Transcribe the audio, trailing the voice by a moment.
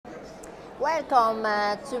Welcome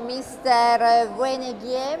to Mr.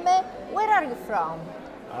 Weneghieme. Where are you from?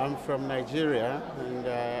 I'm from Nigeria and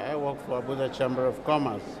I work for Abuja Chamber of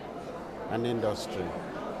Commerce and Industry.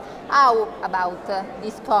 How about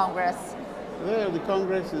this Congress? Well, the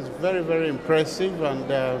Congress is very, very impressive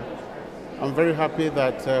and I'm very happy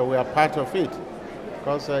that we are part of it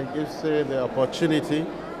because it gives the opportunity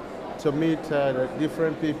to meet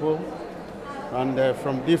different people and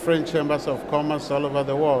from different chambers of commerce all over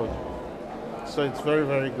the world. So it's very,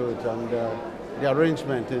 very good and the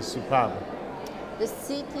arrangement is superb. The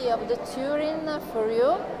city of the Turin for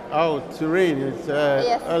you? Oh, Turin,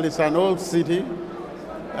 Yes. Well, it's an old city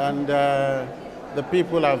and the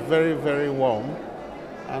people are very, very warm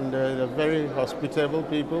and they're very hospitable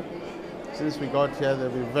people. Since we got here,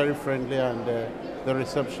 they've been very friendly and the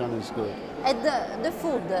reception is good. And the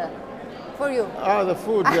food for you? Oh, the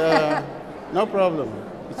food, no problem.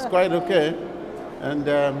 It's quite okay. And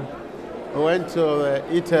we went to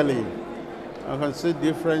Italy. I can see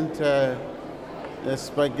different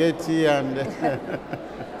spaghetti and,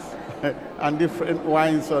 and different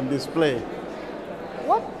wines on display.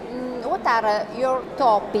 What are your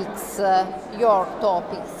topics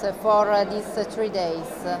for these 3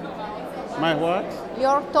 days? My what?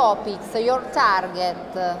 Your topics, your target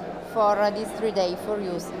for these 3 days for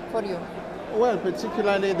you? Well,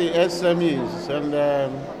 particularly the SMEs, and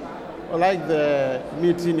I like the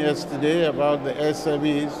meeting yesterday about the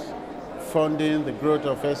SMEs, funding the growth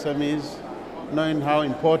of SMEs, knowing how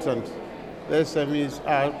important the SMEs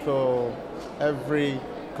are to every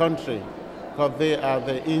country, because they are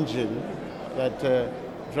the engine that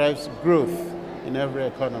drives growth in every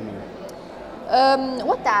economy.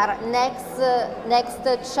 What are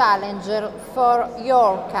next challenges for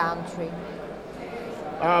your country?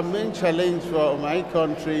 Our main challenge for my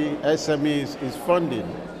country, SMEs, is funding.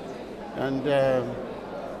 And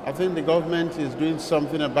I think the government is doing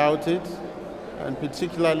something about it, and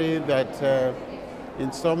particularly that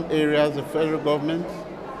in some areas the federal government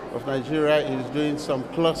of Nigeria is doing some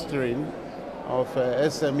clustering of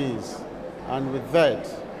SMEs. And with that,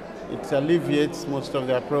 it alleviates most of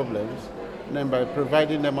their problems, and then by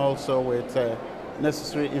providing them also with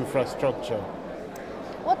necessary infrastructure.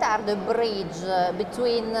 What are the bridge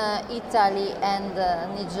between Italy and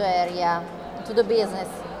Nigeria to the business?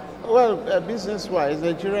 Well, business-wise,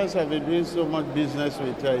 Nigerians have been doing so much business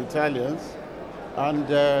with Italians, and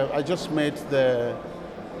I just met the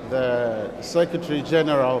Secretary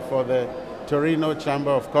General for the Torino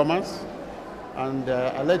Chamber of Commerce, and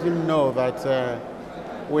I let him know that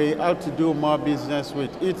we ought to do more business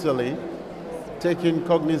with Italy, taking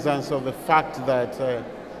cognizance of the fact that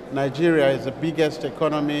Nigeria is the biggest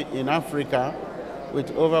economy in Africa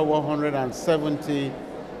with over 170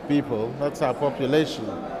 people. That's our population.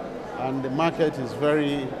 And the market is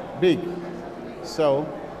very big. So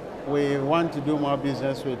we want to do more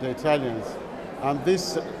business with the Italians. And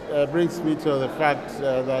this brings me to the fact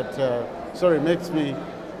makes me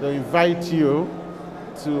to invite you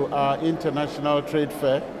to our International Trade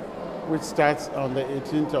Fair, which starts on the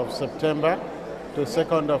 18th of September to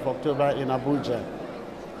 2nd of October in Abuja.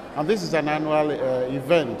 And this is an annual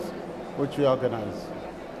event which we organize.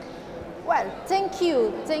 Well, thank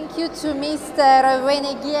you. Thank you to Mr.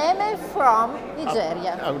 Weneghieme from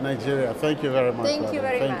Nigeria. Nigeria. Thank you very much. Thank you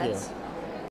very much. Thank you.